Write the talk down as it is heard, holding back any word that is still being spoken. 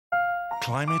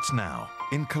Climate Now,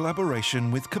 in collaboration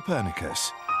with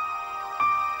Copernicus.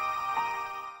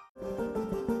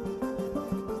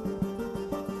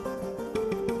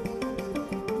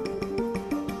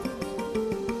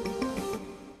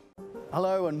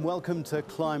 Hello and welcome to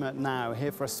Climate Now,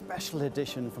 here for a special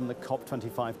edition from the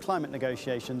COP25 climate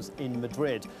negotiations in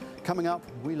Madrid. Coming up,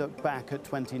 we look back at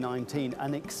 2019,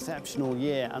 an exceptional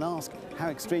year, and ask how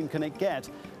extreme can it get?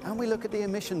 And we look at the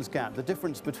emissions gap, the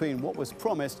difference between what was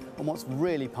promised and what's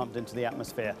really pumped into the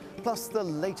atmosphere, plus the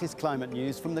latest climate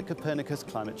news from the Copernicus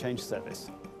Climate Change Service.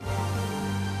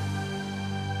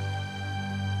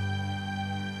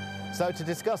 So to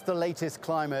discuss the latest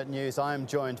climate news, I am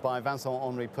joined by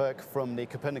Vincent-Henri Perc from the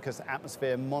Copernicus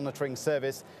Atmosphere Monitoring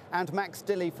Service and Max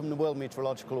Dilley from the World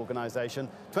Meteorological Organization.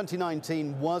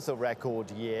 2019 was a record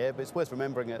year, but it's worth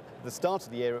remembering at the start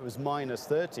of the year it was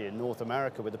 -30 in North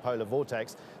America with the polar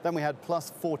vortex. Then we had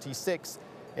 +46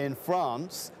 in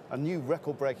France, a new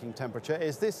record-breaking temperature.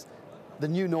 Is this the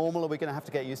new normal? Are we going to have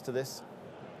to get used to this?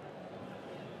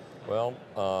 Well,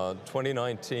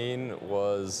 2019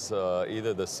 was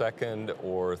either the second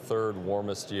or third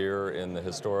warmest year in the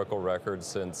historical record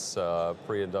since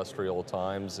pre-industrial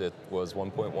times. It was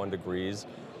 1.1 degrees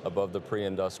above the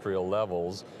pre-industrial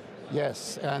levels.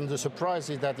 Yes, and the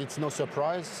surprise is that it's no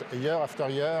surprise. Year after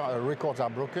year, records are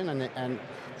broken, and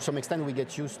to some extent we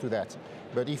get used to that.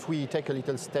 But if we take a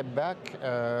little step back,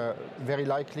 very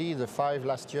likely the 5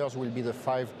 last years will be the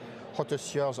 5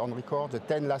 hottest years on record. The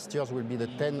 10 last years will be the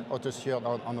 10 hottest years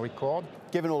on record.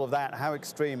 Given all of that, how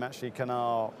extreme actually can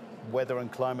our weather and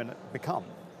climate become?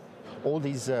 All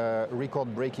these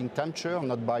record-breaking temperature,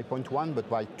 not by 0.1, but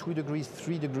by 2 degrees,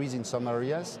 3 degrees in some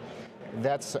areas,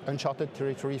 that's uncharted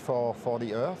territory for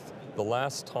the Earth. The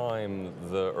last time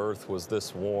the Earth was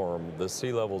this warm, the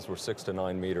sea levels were 6 to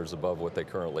 9 meters above what they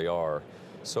currently are.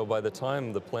 So by the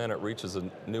time the planet reaches a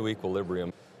new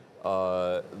equilibrium,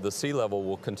 the sea level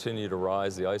will continue to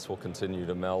rise, the ice will continue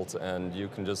to melt, and you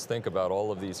can just think about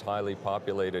all of these highly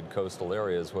populated coastal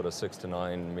areas, what a 6 to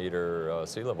 9 meter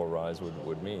sea level rise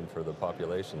would mean for the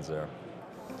populations there.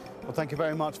 Well, thank you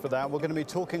very much for that. We're going to be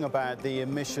talking about the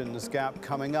emissions gap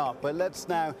coming up, but let's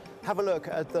now have a look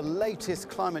at the latest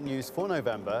climate news for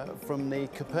November from the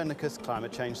Copernicus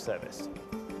Climate Change Service.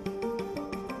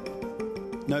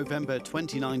 November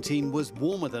 2019 was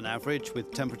warmer than average,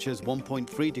 with temperatures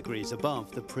 1.3 degrees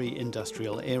above the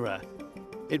pre-industrial era.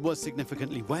 It was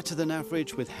significantly wetter than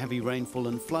average, with heavy rainfall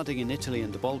and flooding in Italy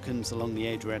and the Balkans along the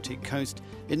Adriatic coast.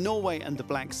 In Norway and the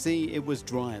Black Sea, it was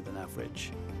drier than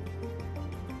average.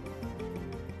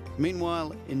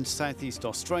 Meanwhile, in southeast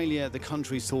Australia, the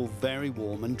country saw very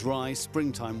warm and dry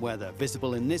springtime weather,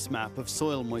 visible in this map of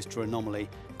soil moisture anomaly,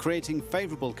 creating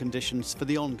favourable conditions for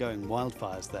the ongoing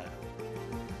wildfires there.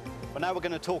 Well, now we're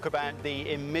going to talk about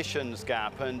the emissions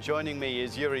gap, and joining me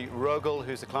is Yuri Rogel,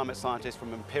 who's a climate scientist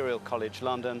from Imperial College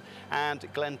London, and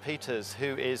GLEN Peters,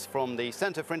 who is from the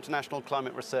Centre for International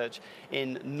Climate Research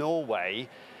in Norway.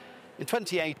 In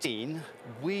 2018,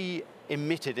 we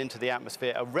emitted into the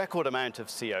atmosphere a record amount of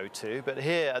CO2, but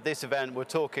here at this event we're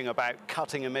talking about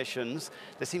cutting emissions.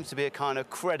 There seems to be a kind of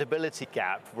credibility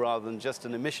gap rather than just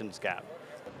an emissions gap.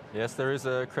 Yes, there is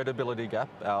a credibility gap.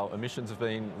 Our emissions have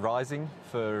been rising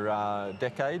for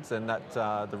decades, and that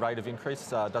the rate of increase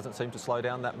doesn't seem to slow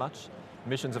down that much.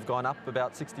 Emissions have gone up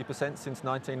about 60% since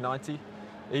 1990.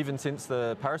 Even since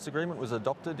the Paris Agreement was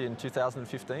adopted in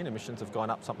 2015, emissions have gone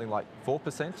up something like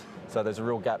 4%. So there's a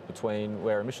real gap between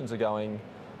where emissions are going,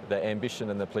 the ambition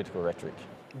and the political rhetoric.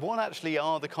 What actually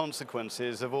are the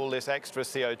consequences of all this extra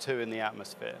CO2 in the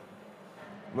atmosphere?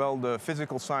 Well, the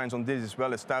physical science on this is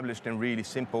well established and really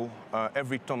simple.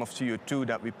 Every ton of CO2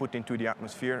 that we put into the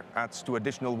atmosphere adds to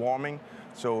additional warming.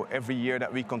 So every year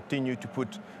that we continue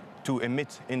to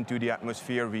emit into the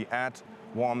atmosphere, we add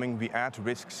warming, we add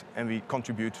risks, and we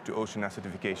contribute to ocean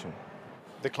acidification.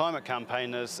 The climate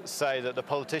campaigners say that the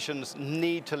politicians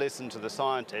need to listen to the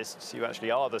scientists. You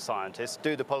actually are the scientists.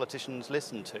 Do the politicians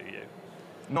listen to you?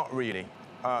 Not really.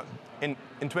 In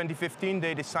 2015,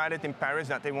 they decided in Paris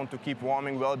that they want to keep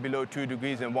warming well below 2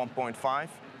 degrees and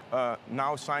 1.5.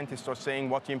 Now scientists are saying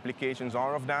what the implications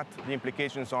are of that. The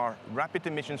implications are rapid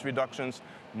emissions reductions,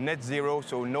 net zero,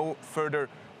 so no further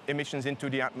emissions into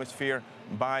the atmosphere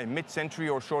by mid-century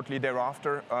or shortly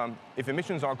thereafter. If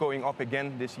emissions are going up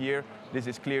again this year, this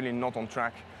is clearly not on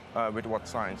track with what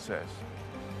science says.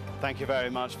 Thank you very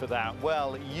much for that.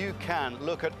 Well, you can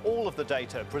look at all of the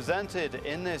data presented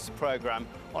in this programme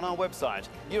on our website,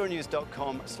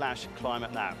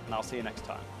 euronews.com/climatenow. And I'll see you next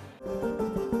time.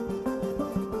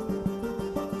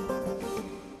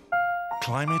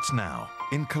 Climate Now,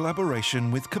 in collaboration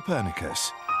with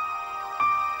Copernicus.